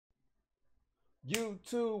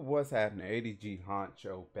YouTube, what's happening? ADG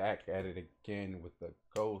Honcho back at it again with the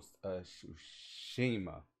Ghost of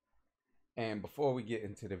Tsushima. And before we get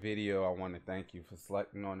into the video, I want to thank you for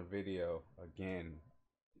selecting on the video. Again,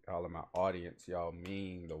 all of my audience, y'all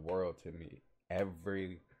mean the world to me.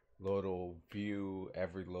 Every little view,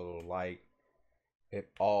 every little like, it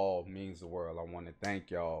all means the world. I want to thank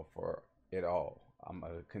y'all for it all. I'm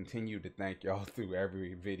going to continue to thank y'all through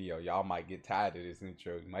every video. Y'all might get tired of this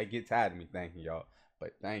intro. You might get tired of me thanking y'all.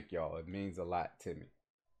 But thank y'all. It means a lot to me.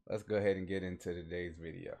 Let's go ahead and get into today's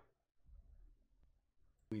video.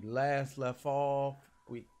 We last left off.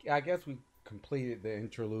 I guess we completed the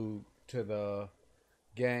interlude to the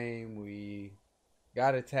game. We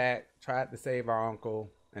got attacked, tried to save our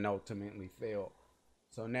uncle, and ultimately failed.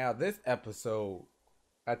 So now this episode,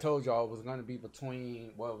 I told y'all it was going to be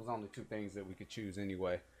between, well, it was only two things that we could choose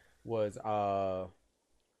anyway. Was, hold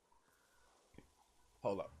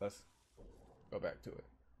up, let's go back to it.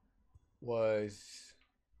 Was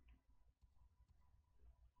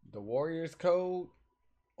the Warriors Code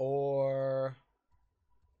or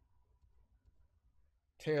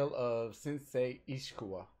Tale of Sensei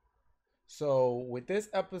Ishikawa. So with this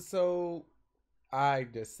episode, I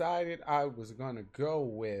decided I was going to go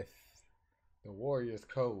with the Warriors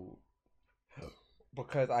Code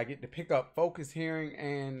because I get to pick up Focus Hearing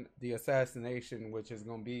and the assassination, which is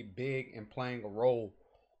going to be big and playing a role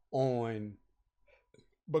on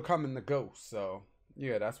becoming the ghost. So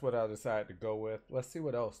yeah, that's what I decided to go with. Let's see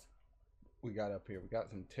what else we got up here. We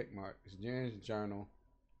got some tick marks. Jen's journal,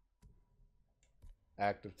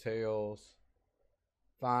 active tales,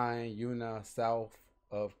 find Yuna south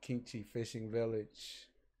of Kinchi fishing village.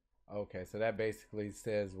 Okay, so that basically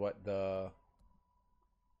says what the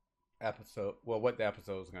episode, well, what the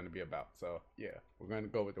episode is going to be about. So yeah, we're going to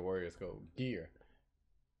go with the Warriors Code. Gear,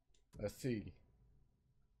 let's see.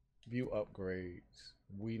 View upgrades.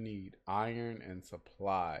 We need iron and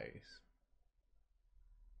supplies.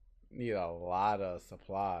 Need a lot of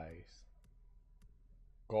supplies.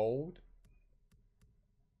 Gold.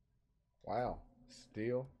 Wow.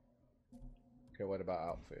 Steel. Okay, what about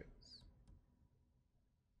outfits?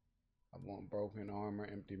 I want broken armor,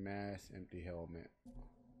 empty mask, empty helmet.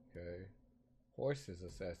 Okay. Horses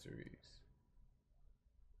accessories.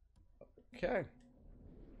 Okay.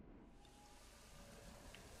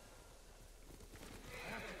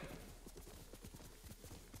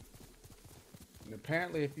 And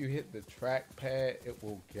apparently if you hit the trackpad, it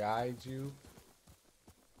will guide you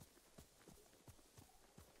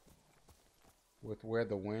with where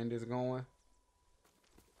the wind is going.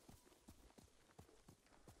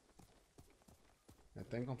 I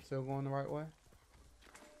think I'm still going the right way.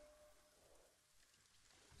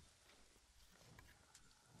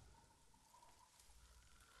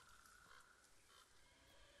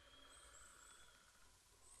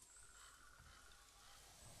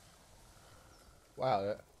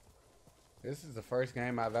 Wow, this is the first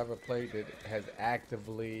game I've ever played that has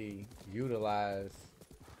actively utilized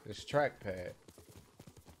this trackpad.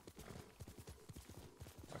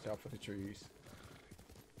 Watch out for the trees.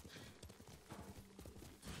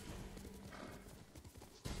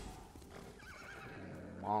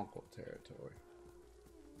 Mongol territory.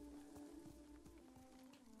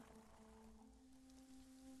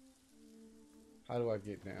 How do I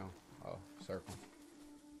get down? Oh, circle.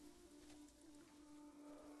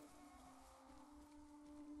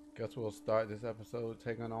 Guess we'll start this episode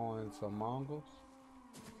taking on some Mongols.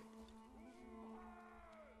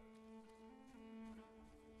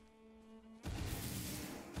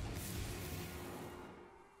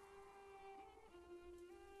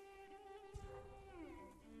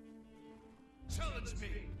 Challenge me!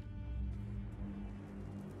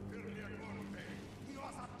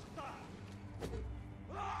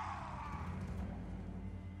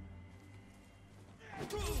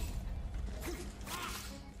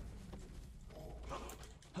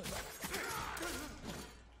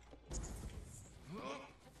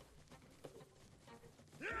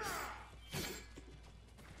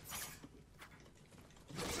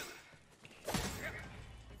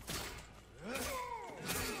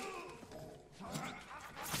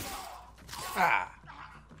 Ah!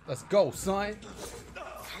 Let's go, son!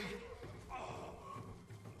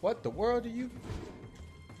 What the world are you?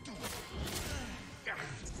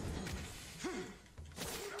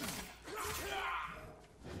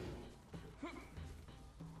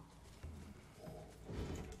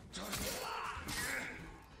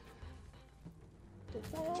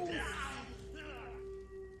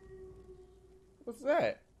 What's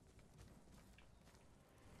that?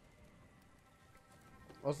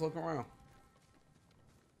 Let's look around.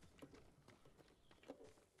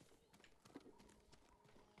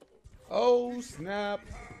 Oh, snap.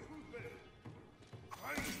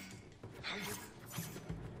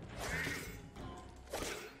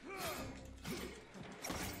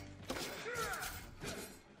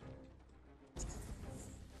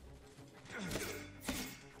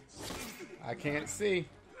 I can't see.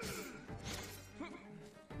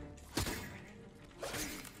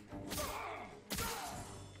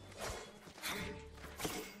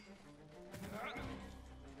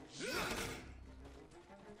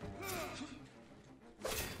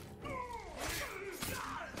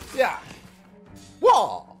 Yeah.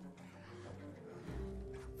 Whoa.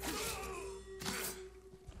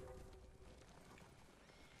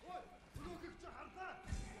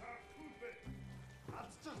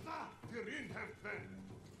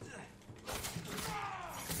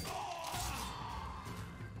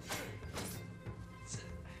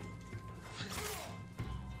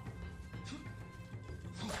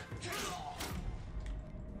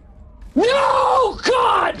 No,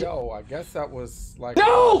 God! Yo, I guess that was like...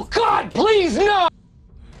 No, God, please, no!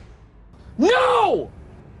 No!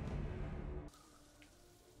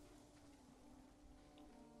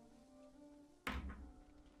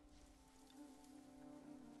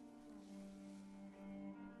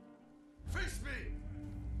 Face me!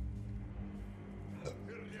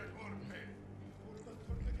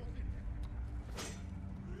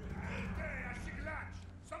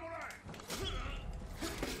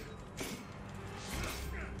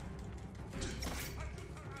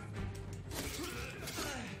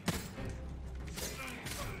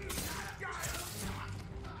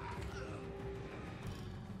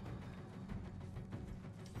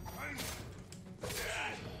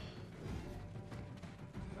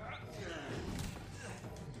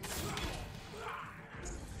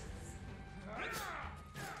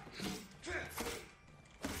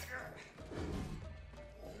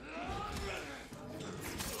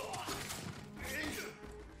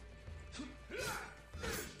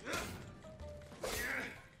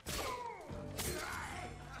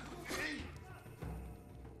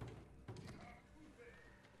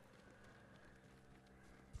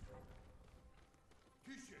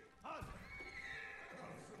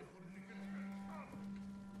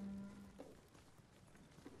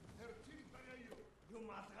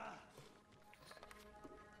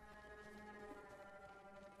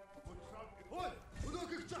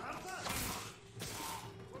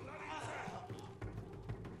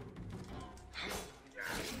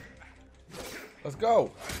 Let's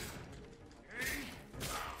go.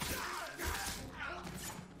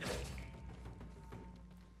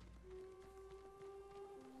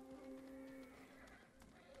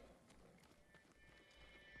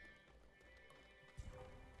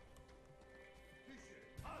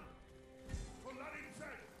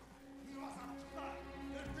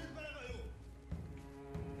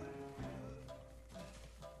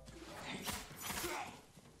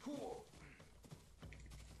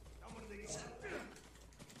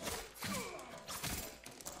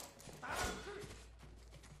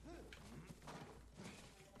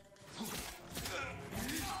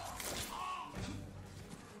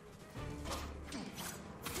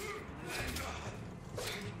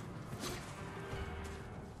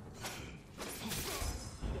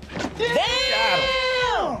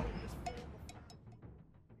 Damn!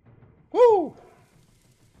 Woo!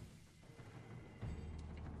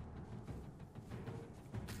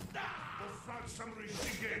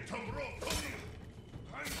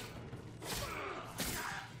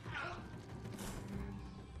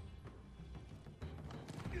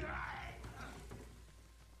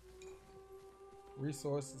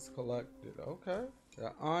 Resources collected. Okay.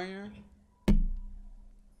 Got iron.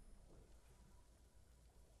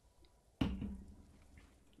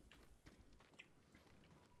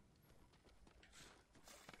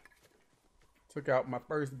 Took out my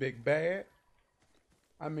first big bad.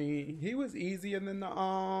 I mean, he was easier than the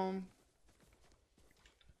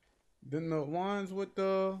ones with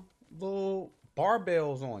the little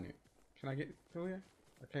barbells on it. Can I get through here?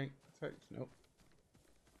 I can't touch. Nope.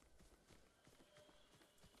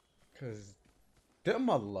 Cause them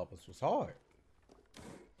mother lovers was hard.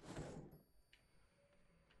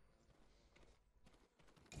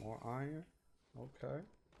 More iron. Okay.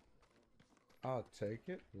 I'll take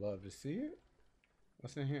it. Love to see it.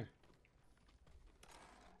 What's in here?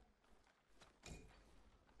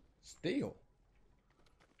 Steel.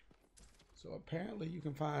 So apparently you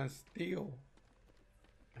can find steel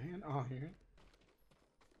and iron.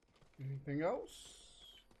 Anything else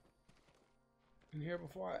in here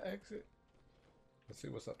before I exit? Let's see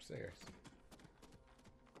what's upstairs.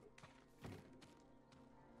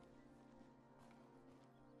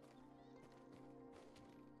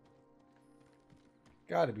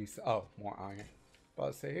 Gotta be. Oh, more iron.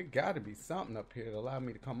 About to say, it gotta be something up here to allow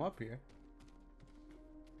me to come up here.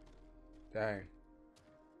 Dang.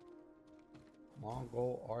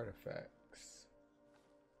 Mongol artifacts.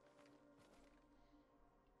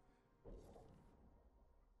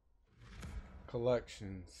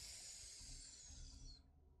 Collections.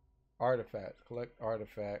 Artifacts. Collect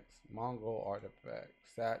artifacts. Mongol artifacts.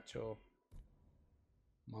 Satchel.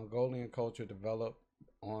 Mongolian culture developed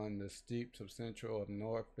on the steppes of Central and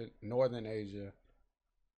Northern Asia.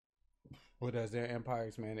 But as their empire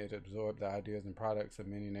expanded, it absorbed the ideas and products of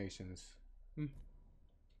many nations. We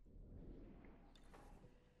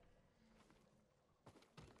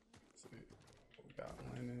got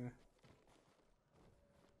linen.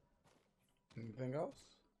 Anything else?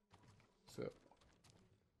 So.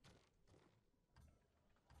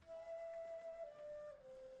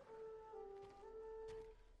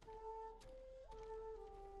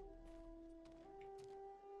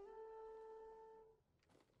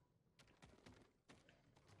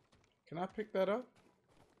 Can I pick that up?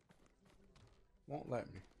 Won't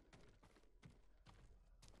let me.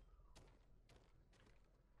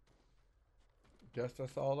 Guess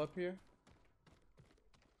that's all up here.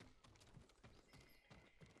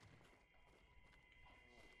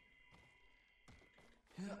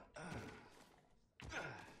 Yeah,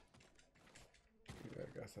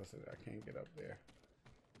 I guess that's it. I can't get up there.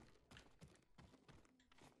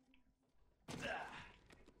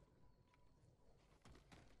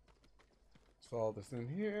 So all this in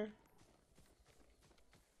here.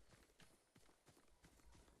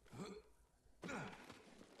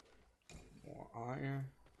 More iron.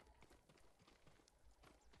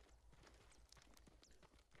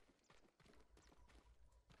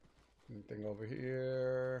 Anything over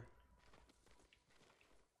here?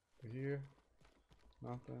 Over here?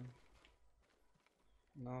 Nothing.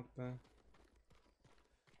 Nothing.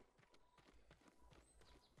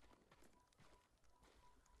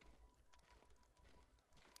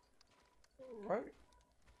 Right.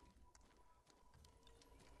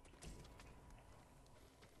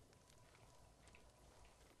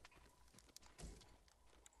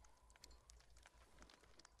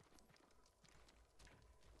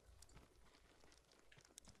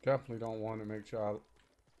 Definitely don't want to make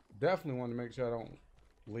sure I don't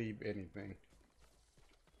leave anything.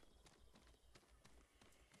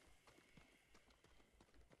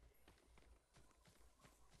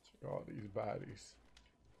 Check all these bodies.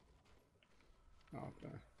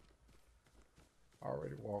 Nothing. I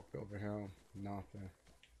already walked over him. Nothing.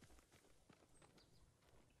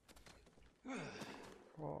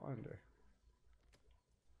 Crawl under.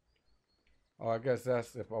 Oh, I guess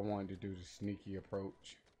that's if I wanted to do the sneaky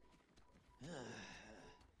approach.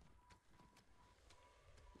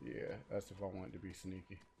 Yeah, that's if I wanted to be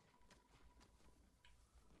sneaky.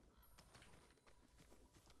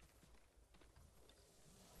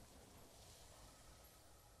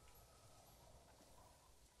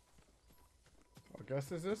 I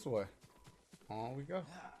guess it's this way. On we go.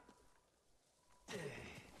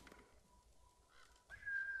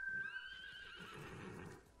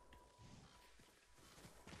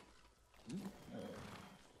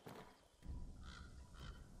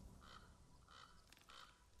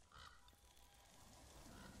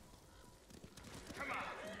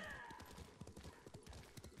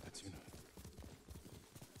 That's enough.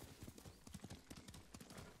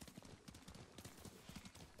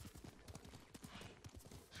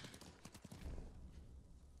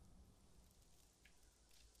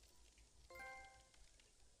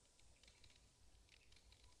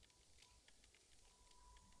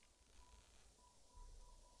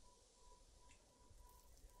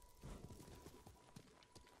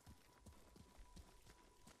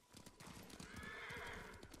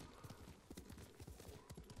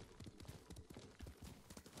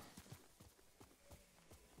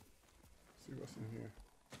 See what's in here.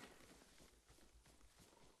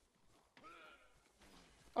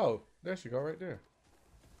 Oh, there she go right there.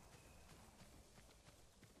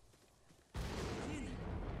 Really?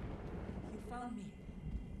 You found me.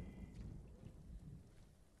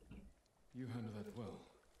 You handle that well.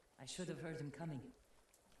 I should have heard him coming.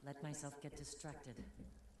 Let myself get distracted.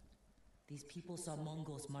 These people saw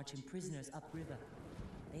Mongols marching prisoners upriver.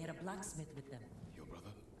 They had a blacksmith with them. Your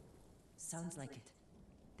brother? Sounds like it.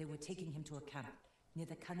 They were taking him to a camp near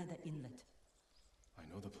the Canada Inlet. I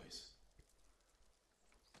know the place.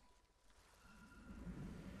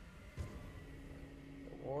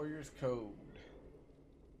 The Warrior's Code.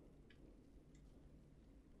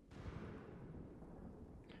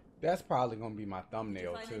 That's probably gonna be my thumbnail Did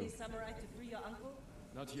you find too. any samurai to free your uncle?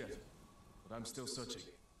 Not yet, but I'm still searching.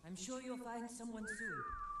 I'm sure you'll find someone soon.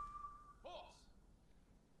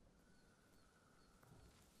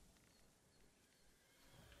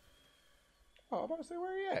 Oh, I'm about to say,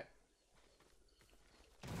 where he at?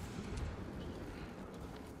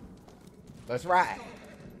 Let's ride.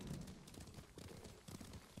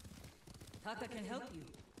 Taka can help you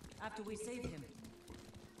after we save him.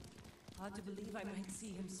 Hard to believe I might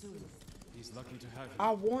see him soon. He's lucky to have you.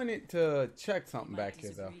 I wanted to check something back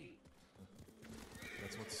here, though.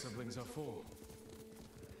 That's what siblings are for.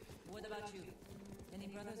 What about you? Any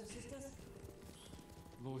brothers or sisters?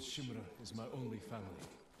 Lord Shimura is my only family.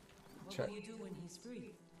 What will you do when he's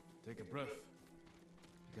free? Take a breath,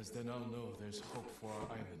 because then I'll know there's hope for our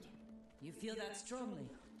island. You feel that strongly?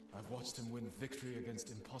 I've watched him win victory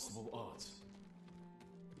against impossible odds.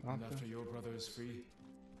 And after your brother is free,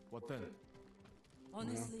 what then?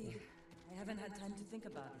 Honestly, I haven't had time to think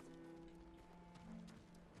about it.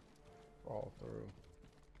 Fall through.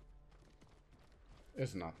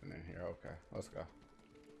 There's nothing in here. Okay, let's go.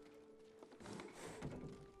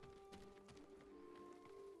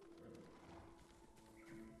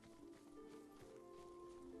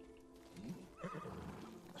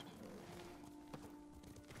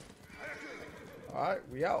 Alright,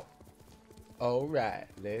 we out. Alright,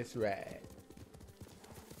 let's ride.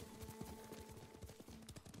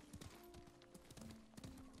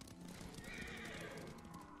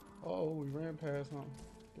 Oh, we ran past something.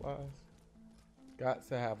 Flies. Got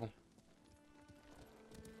to have them.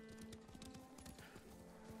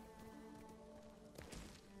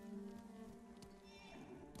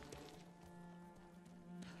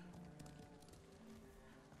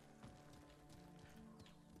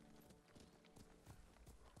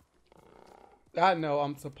 I know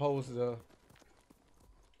I'm supposed to.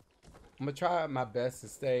 I'm gonna try my best to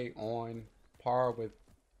stay on par with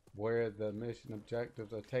where the mission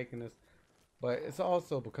objectives are taking us, but it's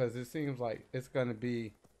also because it seems like it's gonna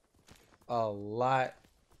be a lot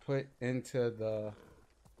put into the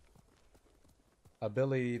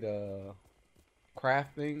ability to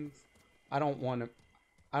craft things. I don't want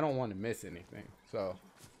to miss anything, so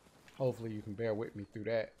hopefully you can bear with me through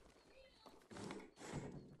that.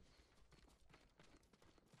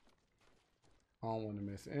 I don't want to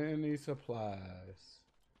miss any supplies.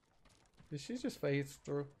 Did she just phase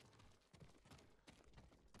through?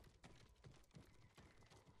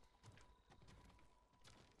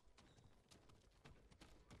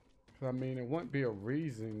 I mean, it wouldn't be a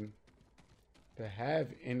reason to have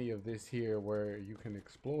any of this here where you can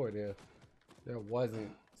explore it if there wasn't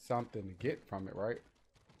something to get from it, right?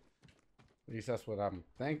 At least that's what I'm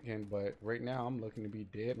thinking, but right now I'm looking to be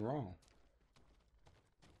dead wrong.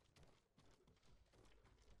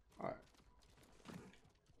 Alright.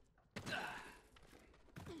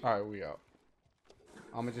 Alright, we out.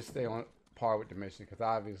 I'm gonna just stay on par with the mission because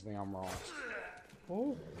obviously I'm wrong.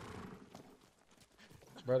 Oh.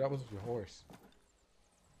 Bro, that was your horse.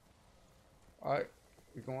 Alright,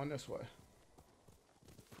 we're going this way.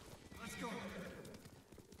 Let's go.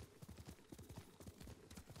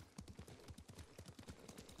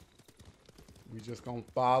 We just gonna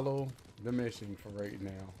follow the mission for right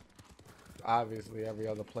now. Obviously, every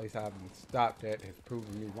other place I've been stopped at has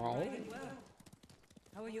proven me wrong. Riding well.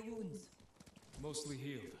 How are your wounds? Mostly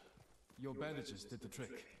healed. Your bandages did the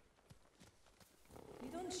trick. You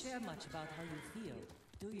don't share much about how you feel,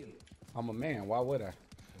 do you? I'm a man, why would I?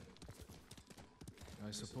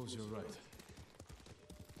 I suppose you're right.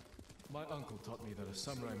 My uncle taught me that a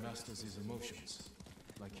samurai masters his emotions,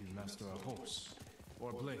 like you master a horse or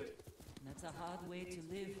a blade. That's a hard way to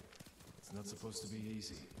live. It's not supposed to be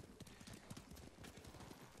easy.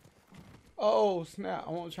 Oh snap,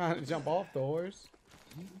 I wasn't trying to jump off the horse.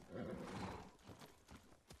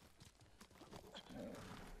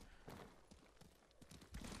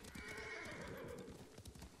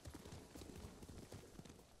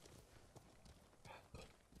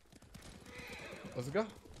 Let's go.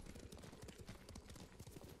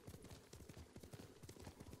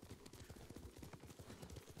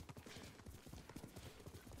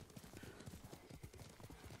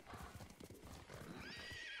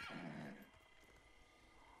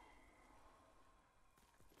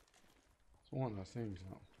 It's one I've seen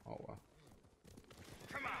something. Oh wow.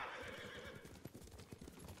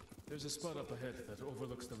 There's a spot up ahead that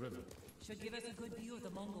overlooks the river. Should give us a good view of the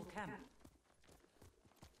Mongol camp.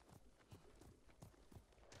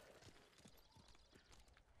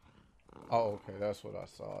 Oh, okay, that's what I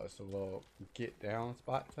saw. It's a little get down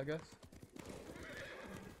spots, I guess.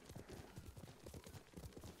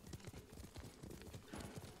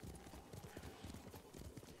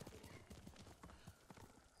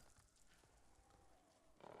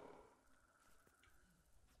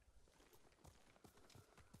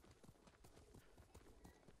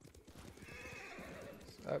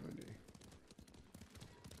 70.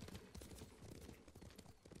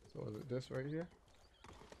 So is it this right here?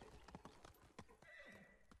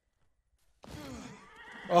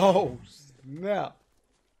 Oh, snap.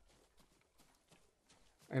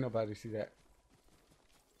 Ain't nobody see that.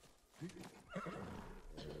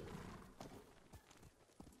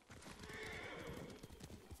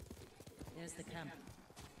 There's the camp.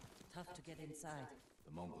 Tough to get inside.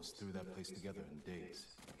 The Mongols threw that place together in days.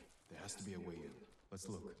 There has to be a way in. Let's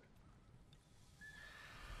look.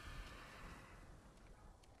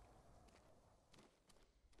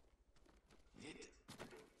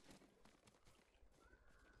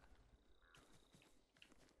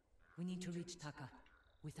 We need to reach Taka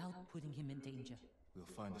without putting him in danger. We'll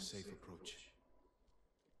find a safe approach.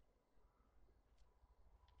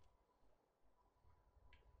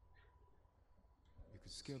 You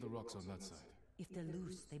could scale the rocks on that side. If they're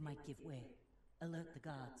loose, they might give way. Alert the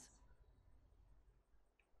guards.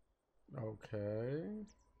 Okay.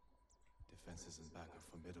 Defenses in back are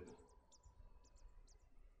formidable.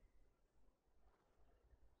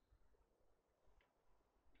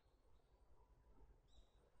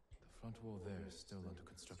 The front wall there is still under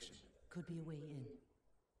construction. Could be a way in.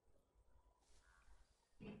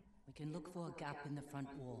 We can look for a gap in the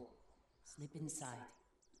front wall. Slip inside.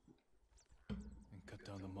 And cut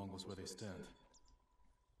down the Mongols where they stand.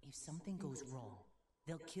 If something goes wrong,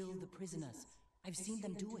 they'll kill the prisoners. I've seen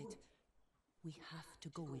them do it. We have to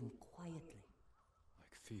go in quietly.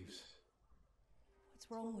 Like thieves. What's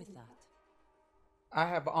wrong with that? I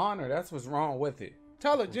have honor. That's what's wrong with it.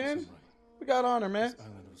 Tell it, Jen. We got honor, man. This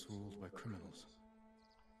island was ruled by criminals.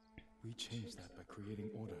 We changed that by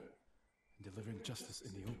creating order and delivering justice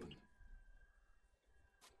in the open.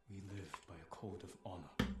 We live by a code of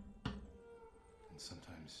honor. And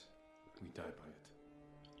sometimes we die by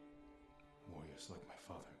it. Warriors like my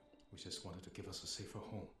father, who just wanted to give us a safer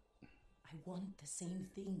home. I want the same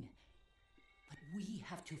thing. But we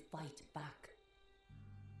have to fight back.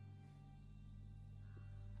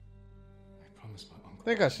 I promised my uncle. I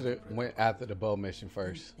think I should have went after the bow mission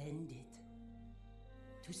first. Bend it.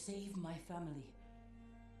 To save my family.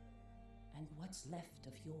 And what's left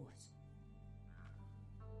of yours.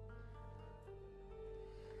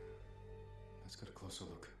 Let's get a closer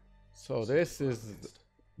look. So this is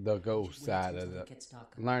the ghost side of the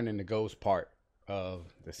learning the ghost part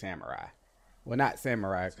of the samurai. Well, not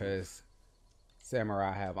samurai, because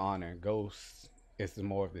samurai have honor. Ghosts is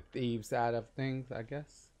more of the thief side of things, I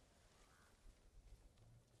guess.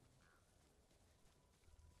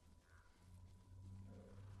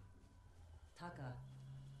 Taka,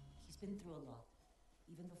 he's been through a lot,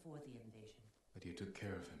 even before the invasion. But you took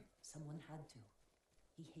care of him. Someone had to.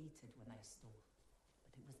 He hated when I stole.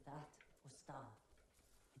 But it was that or starve.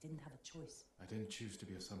 I didn't have a choice. I didn't choose to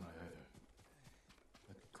be a samurai either.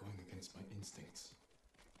 But going against my instincts,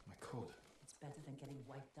 my code. It's better than getting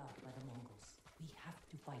wiped out by the Mongols. We have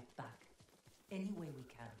to fight back. Any way we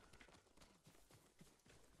can.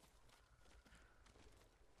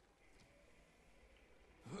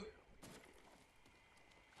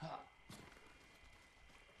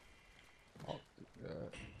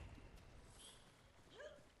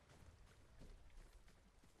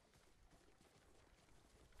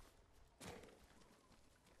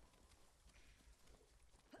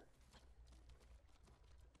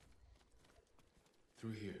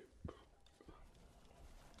 Through here.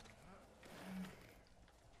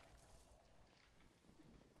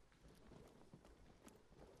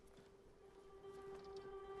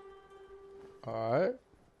 All right.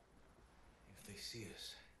 If they see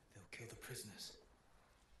us, they'll kill the prisoners.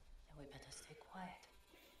 Then we better stay quiet.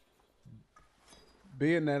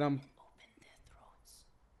 Being that I'm... Open their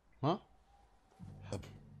throats. Huh?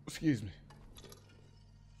 Excuse me.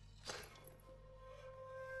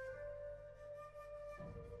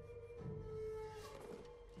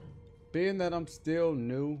 Being that I'm still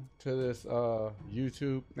new to this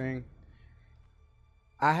YouTube thing,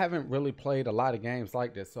 I haven't really played a lot of games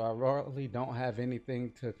like this, so I really don't have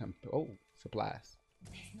anything to supplies.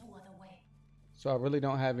 There's no other way. So I really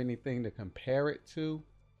don't have anything to compare it to.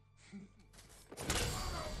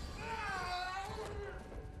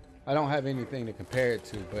 I don't have anything to compare it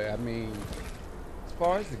to, but I mean, as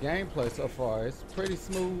far as the gameplay so far, it's pretty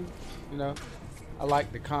smooth. You know, I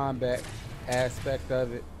like the combat aspect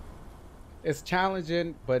of it. It's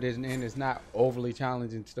challenging, but it's not overly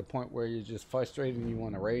challenging to the point where you're just frustrated and you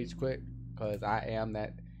want to rage quit. Because I am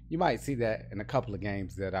that. You might see that in a couple of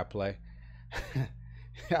games that I play.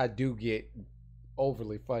 I do get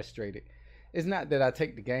overly frustrated. It's not that I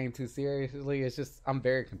take the game too seriously. It's just I'm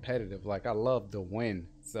very competitive. Like, I love to win.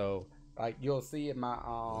 So Like you'll see in my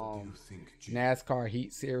What do you think, Jin? NASCAR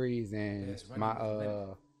Heat series and Bears running my with the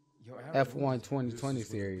limp. Your arrow F1 wounded. 2020 This is where the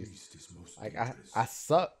series. beast is most Like dangerous. I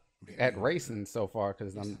suck Maybe at you racing so far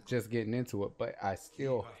because Yes, I'm Uncle. just getting into it, but I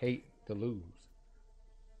still hate to lose.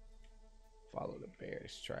 Follow the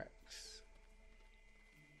bear's tracks.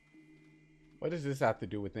 What does this have to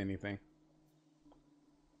do with anything?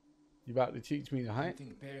 You about to teach me to I hunt?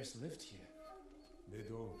 think bears lived here. They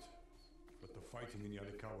don't. But the fighting in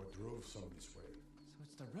Yarikawa drove some this way. So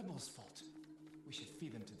it's the rebels' fault. We should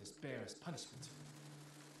feed them to this bear as punishment.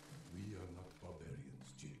 We are not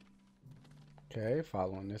barbarians, Jin. Okay,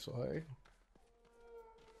 following this way.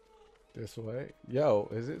 This way. Yo,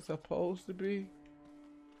 is it supposed to be?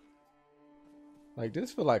 Like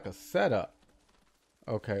this feel like a setup.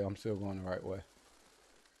 Okay, I'm still going the right way.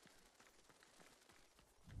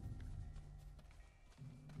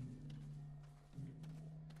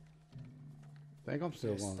 I think I'm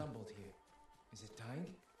still Bear going. stumbled here. Is it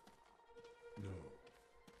dying? No.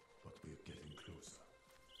 But we're getting closer.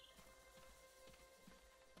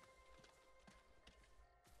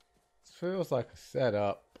 This feels like a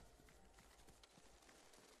setup.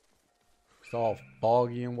 It's all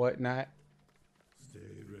foggy and whatnot. Stay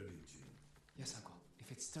ready, Jin. Yes, Uncle.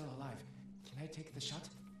 If it's still alive, can I take the shot?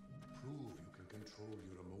 Prove you can control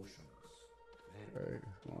your emotions. Then Okay,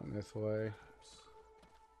 going this way.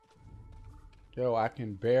 Yo, I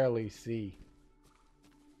can barely see.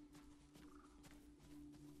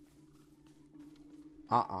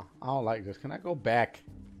 I don't like this. Can I go back?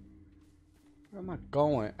 Where am I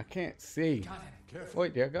going? I can't see. Got him. careful.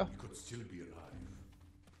 Wait, there you go. You could still be alive.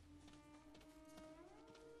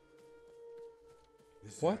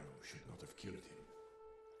 This What? arrow should not have killed him.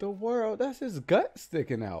 The world, that's his gut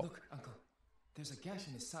sticking out. Look, Uncle. There's a gash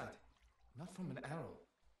in his side. Not from an arrow.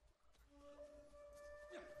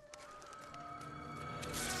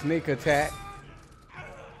 Sneak attack.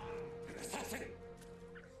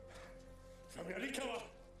 From Yarikawa!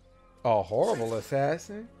 A horrible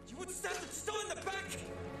assassin. You would stab it still in the back!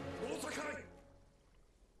 Sakai!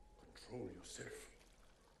 Control yourself.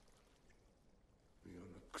 We are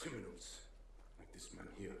not criminals like this man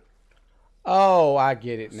here. Oh, I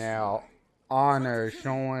get it now. Honor,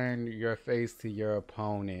 showing your face to your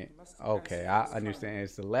opponent. Okay, I understand.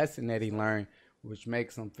 It's a lesson that he learned, which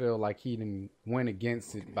makes him feel like he didn't win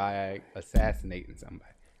against it by assassinating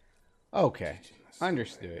somebody. Okay,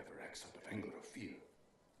 understood. Never acts out of anger or fear.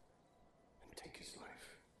 And take his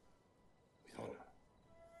life. With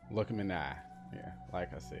honor. Look him in the eye. Yeah,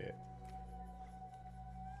 like I said.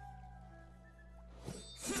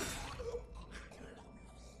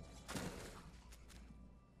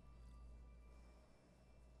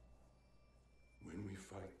 When we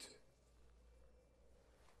fight,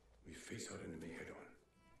 we face our enemy head on.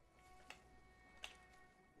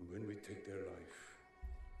 When we take their life,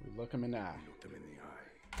 We look him in the eye. we look them in the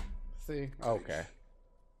eye. See? Okay.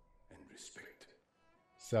 And respect.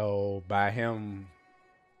 So by him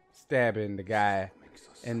stabbing the guy Makes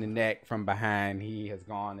us in the neck from behind, he has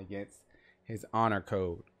gone against his honor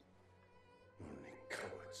code. only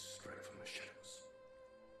cowards strike from the shadows.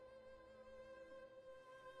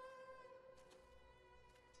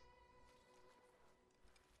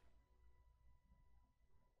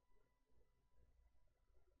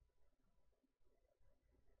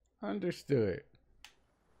 Understood.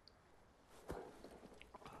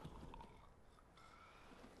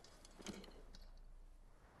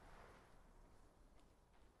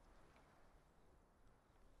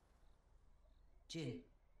 Jin,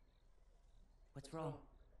 what's wrong?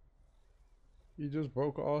 He just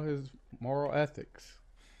broke all his moral ethics.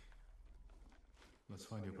 Let's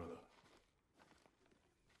find your brother.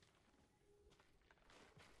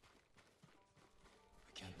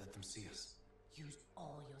 I can't let them see us. Use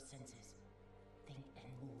all your senses. Think and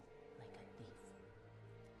move like a thief.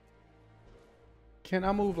 Can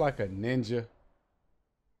I move like a ninja?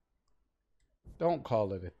 Don't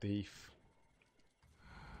call it a thief.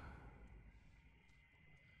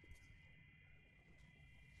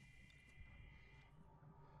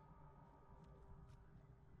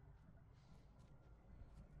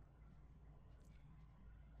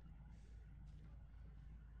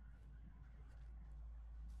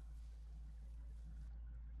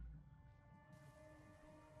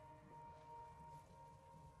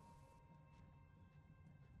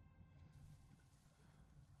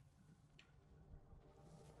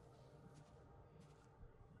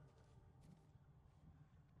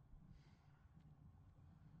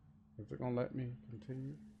 Is it gonna let me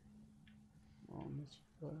continue on this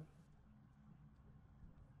way?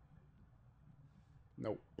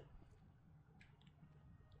 Nope.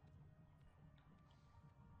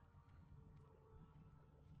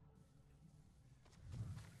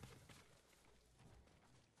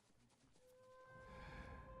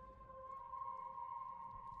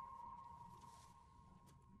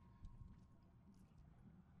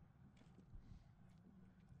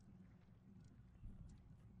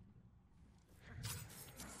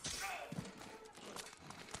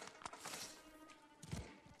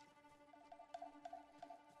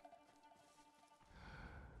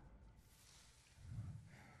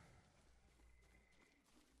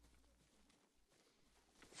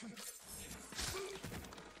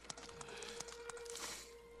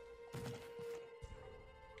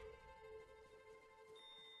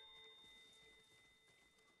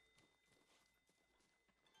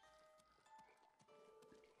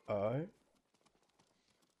 Alright.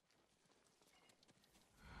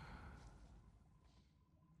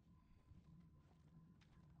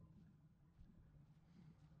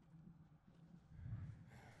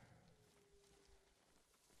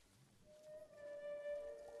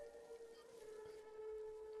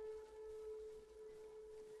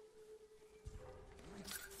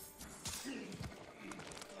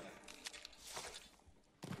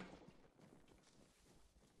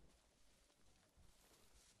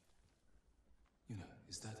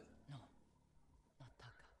 Is that? No, not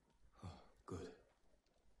Taka. Oh, good.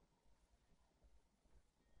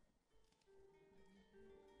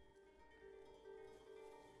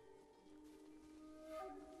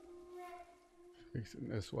 Facing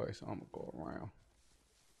this way, so I'm gonna go around.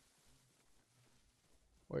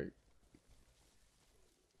 Wait.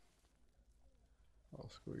 I'll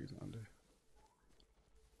squeeze under.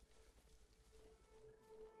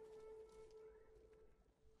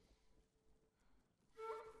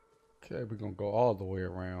 Okay, we're gonna go all the way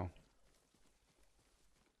around.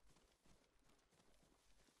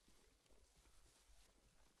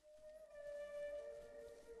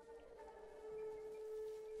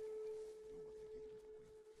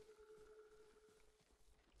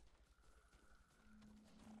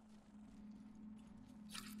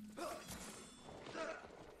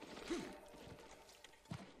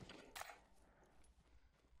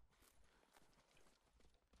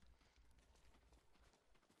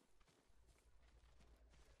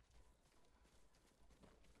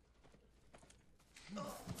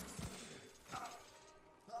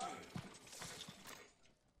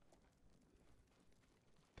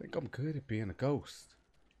 I think I'm good at being a ghost.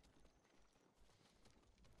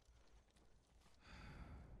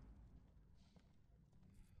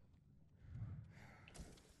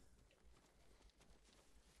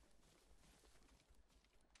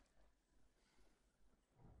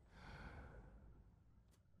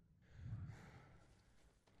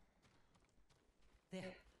 There,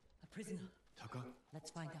 a prisoner. Taka? Let's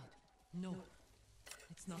find out. No,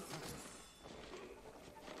 it's not Taka.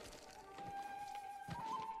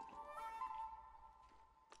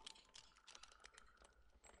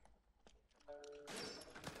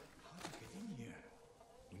 How'd you get in here?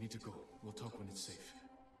 We need to go. We'll talk when it's safe.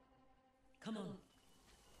 Come on.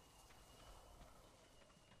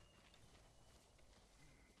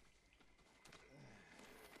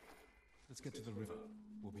 Let's get to the river.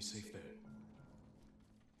 We'll be safe there.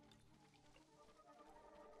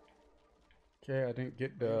 Okay, I didn't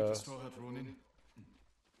get Are you with the. the Straw Hat Ronin?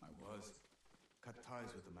 I was. Cut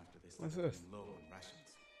ties with them after they What's started this? getting low on rations.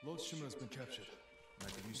 Lord Shimmer has been captured, and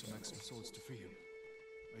I could use some extra swords to free him.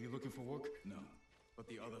 Are you looking for work? No, but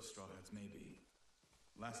the other Straw Hats may be.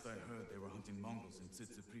 Last I heard, they were hunting Mongols in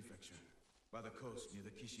Tsitsu Prefecture, by the coast near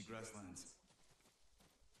the Kishi grasslands.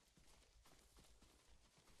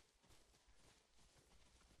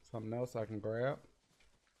 Something else I can grab.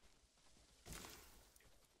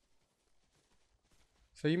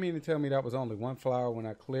 So you mean to tell me that was only one flower when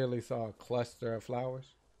I clearly saw a cluster of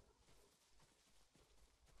flowers?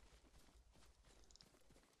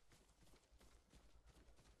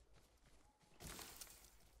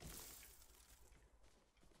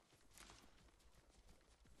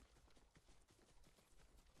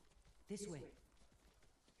 This way.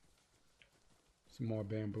 Some more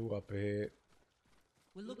bamboo up ahead.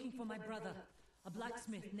 We're looking for my brother, a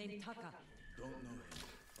blacksmith named Taka. Don't know him,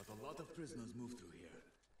 but a lot of prisoners move through here.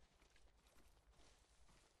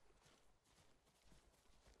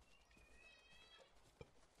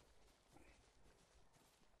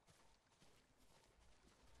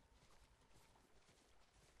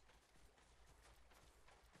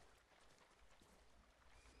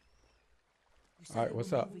 You said All right, they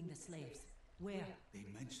what's were up? moving the slaves. Where? They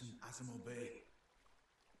mentioned Azamo Bay.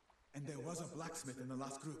 And there was a blacksmith in the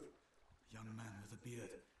last group. A young man with a beard.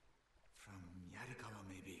 From Yarikawa,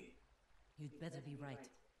 maybe. You'd better be right.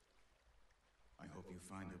 I hope you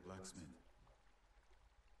find a blacksmith.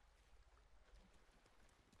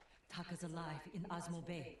 Taka's alive in Osmo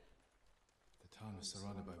Bay. The town is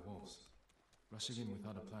surrounded by walls. Rushing in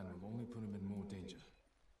without a plan will only put him in more danger.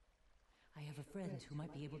 I have a friend who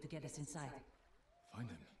might be able to get us inside. Find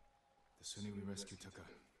him. The sooner we rescue Taka,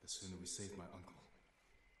 the sooner we save my uncle.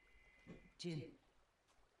 Jin.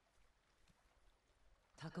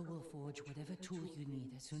 Taka will forge whatever tool you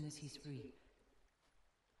need as soon as he's free.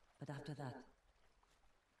 But after that,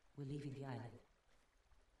 we're leaving the island.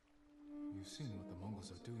 You've seen what the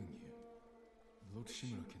Mongols are doing here. Lord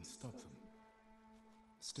Shimura can stop them.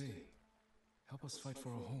 Stay. Help us fight for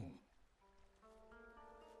a home.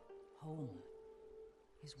 Home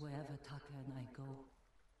is wherever Taka and I go.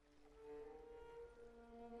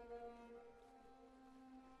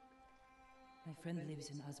 My friend lives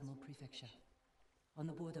in Azamo Prefecture, on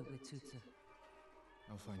the border with Tsutsu.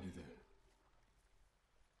 I'll find you there.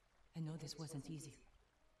 I know this wasn't easy.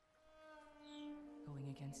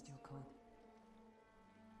 Going against your code.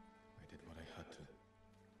 I did what I had to.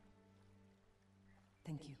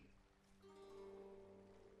 Thank you.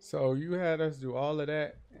 So you had us do all of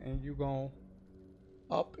that, and you gon'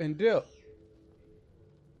 up and dip.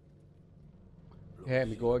 You had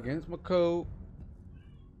me go against my code.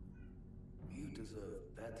 You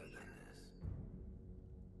deserve better than this.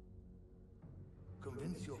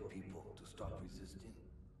 Convince your people to stop resisting,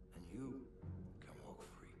 and you can walk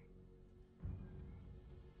free.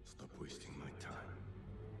 Stop wasting my time.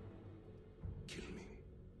 Kill me.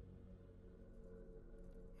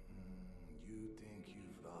 You think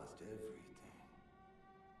you've lost everything.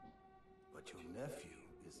 But your nephew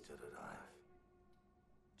is still alive.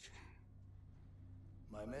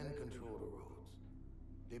 My men control the roads.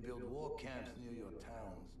 They build war camps near your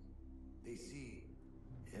towns. They see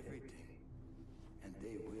everything, and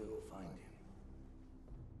they will find him.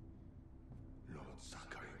 Lord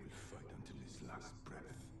Sakai will fight until his last breath.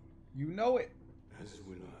 You know it. As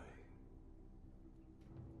will I.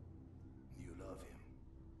 You love him.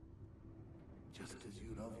 Just as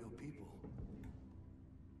you love your people.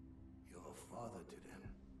 You're a father to them.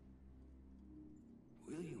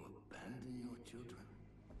 Will you abandon your children?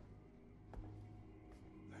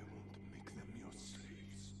 I won't make them your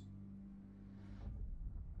slaves.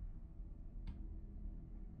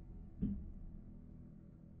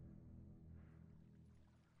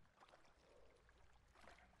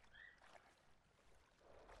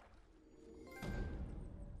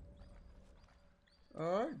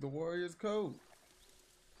 Alright, the Warrior's Code.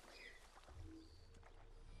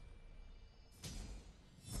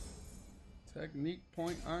 Technique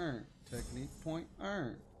point earned. Technique point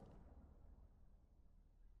earned.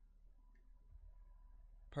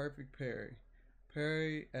 Perfect parry.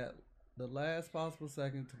 Parry at the last possible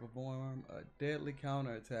second to perform a deadly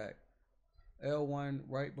counterattack. L1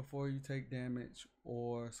 right before you take damage,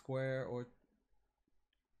 or square or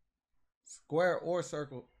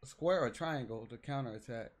circle, square or triangle to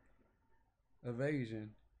counterattack.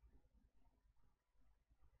 Evasion.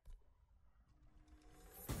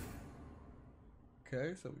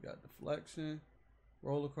 Okay, so we got deflection.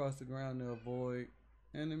 Roll across the ground to avoid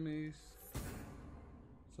enemies.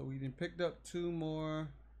 So we then picked up 2 more.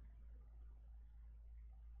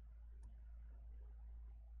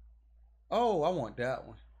 Oh, I want that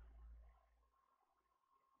one.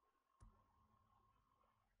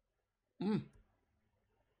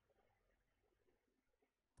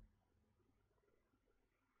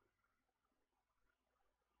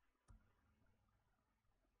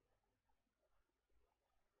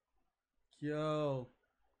 Yo.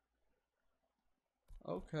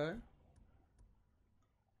 Okay.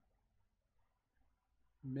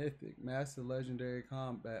 Mythic, Master Legendary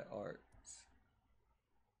Combat Arts.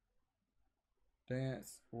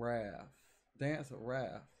 Dance Wrath. Dance of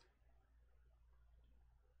Wrath.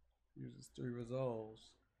 Uses 3 resolves.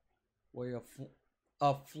 Way of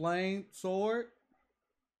a flame sword.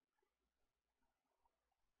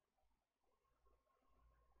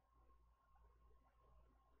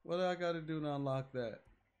 What do I gotta do to unlock that?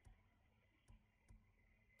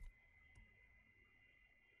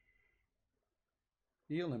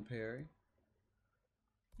 Healing parry.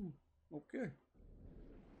 Okay.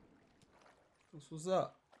 What's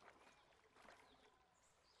up?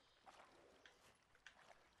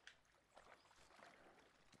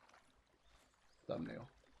 Thumbnail.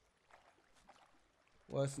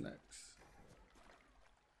 What's next?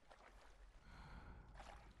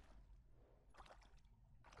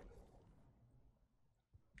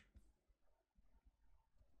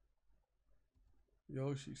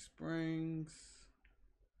 Yoshi Springs.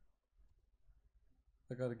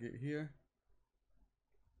 I gotta get here.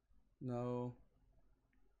 No.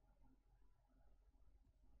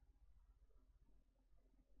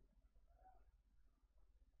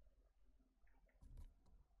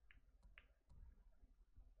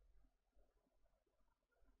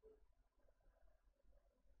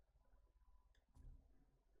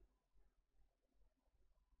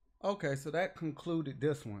 Okay, so that concluded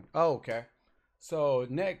this one. Oh, okay. So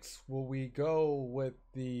next, will we go with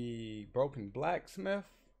the broken blacksmith?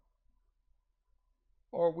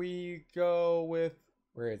 Or we go with,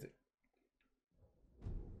 where is it?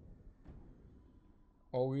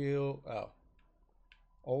 Or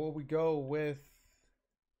will we go with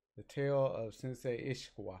the tale of Sensei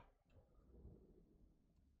Ishikawa?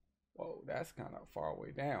 Whoa, that's kind of far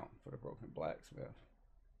way down for the broken blacksmith.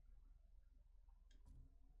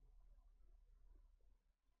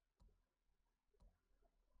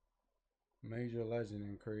 Major legend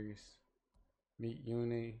increase. Meet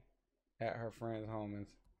Uni at her friend's home.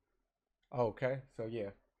 Okay, so yeah.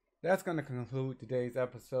 That's going to conclude today's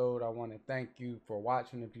episode. I want to thank you for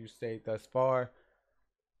watching if you stayed thus far.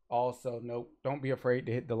 Also, don't be afraid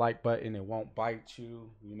to hit the like button. It won't bite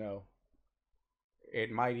you. You know,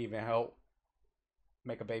 it might even help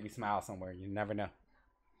make a baby smile somewhere. You never know.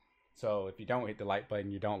 So if you don't hit the like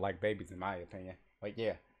button, you don't like babies, in my opinion. But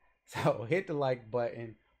yeah, so hit the like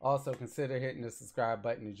button. Also consider hitting the subscribe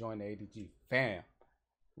button to join the ADG fam.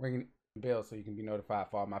 Ring the bell so you can be notified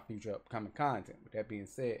for all my future upcoming content. With that being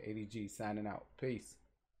said, ADG signing out. Peace.